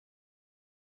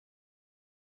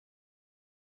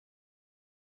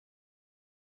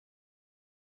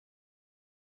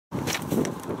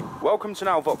Welcome to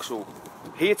Now Vauxhall.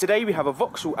 Here today we have a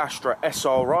Vauxhall ASTRA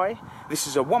SRI. This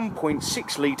is a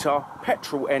 1.6 litre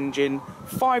petrol engine,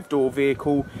 5-door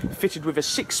vehicle fitted with a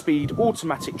 6-speed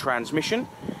automatic transmission.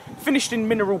 Finished in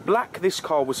mineral black, this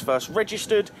car was first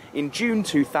registered in June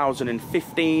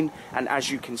 2015 and as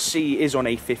you can see is on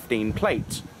a 15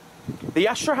 plate. The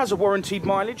Astra has a warranted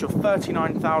mileage of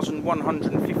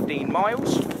 39,115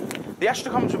 miles. The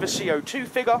Astra comes with a CO2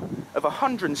 figure of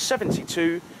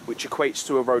 172, which equates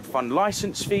to a road fund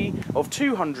licence fee of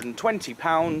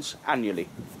 £220 annually.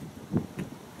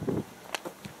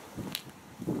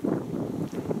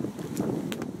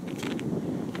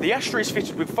 The Astra is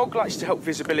fitted with fog lights to help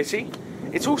visibility.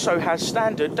 It also has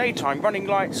standard daytime running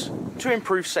lights to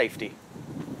improve safety.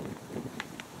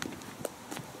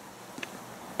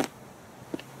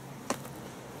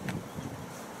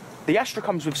 The Astra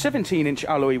comes with 17-inch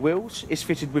alloy wheels, is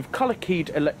fitted with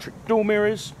colour-keyed electric door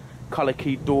mirrors,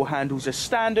 colour-keyed door handles as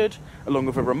standard, along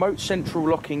with a remote central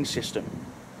locking system.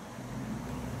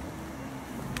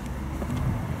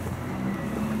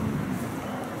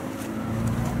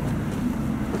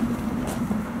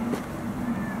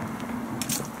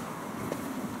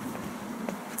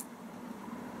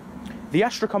 The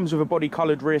Astra comes with a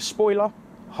body-coloured rear spoiler,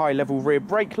 high-level rear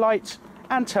brake light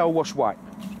and tail wash wipe.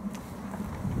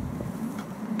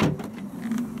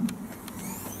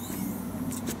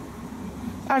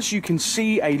 As you can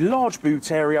see, a large boot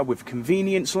area with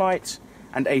convenience light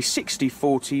and a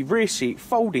 60/40 rear seat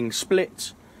folding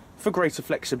split for greater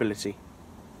flexibility.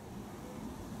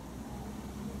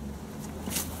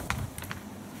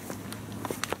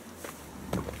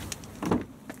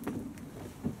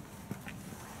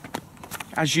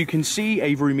 As you can see,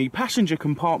 a roomy passenger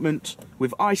compartment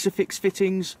with Isofix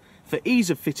fittings for ease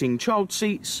of fitting child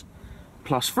seats,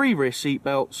 plus 3 rear seat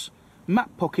belts.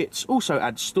 Map pockets also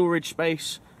add storage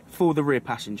space for the rear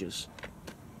passengers.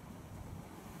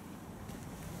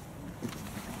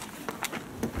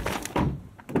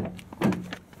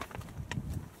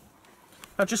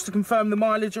 Now just to confirm, the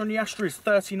mileage on the Astra is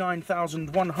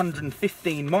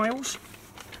 39,115 miles.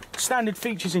 Standard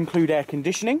features include air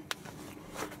conditioning.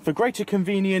 For greater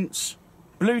convenience,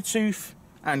 Bluetooth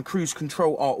and cruise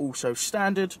control are also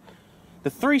standard. The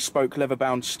 3-spoke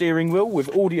leather-bound steering wheel with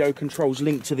audio controls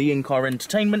linked to the in-car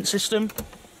entertainment system.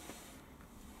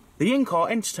 The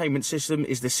in-car entertainment system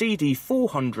is the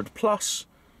CD400 Plus,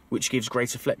 which gives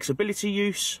greater flexibility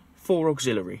use for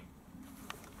auxiliary.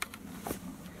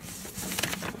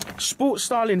 Sport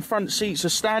style in front seats are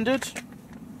standard,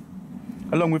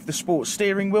 along with the sport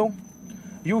steering wheel.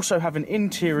 You also have an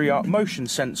interior motion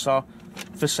sensor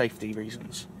for safety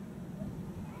reasons.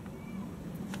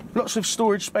 Lots of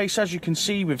storage space, as you can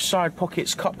see, with side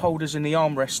pockets, cup holders in the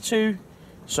armrest too.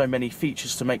 So many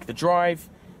features to make the drive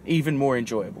even more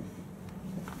enjoyable.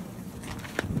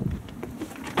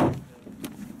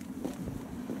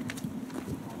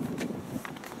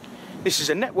 This is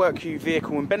a Network U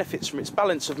vehicle and benefits from its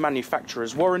balance of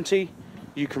manufacturer's warranty.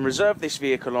 You can reserve this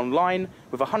vehicle online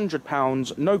with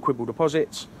 £100 no quibble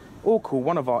deposit, or call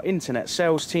one of our internet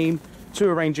sales team to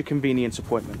arrange a convenient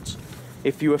appointment.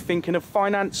 If you are thinking of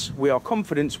finance, we are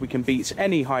confident we can beat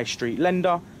any high street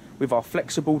lender with our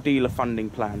flexible dealer funding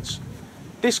plans.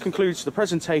 This concludes the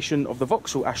presentation of the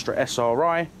Vauxhall ASTRA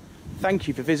SRI. Thank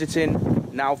you for visiting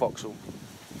Now Vauxhall.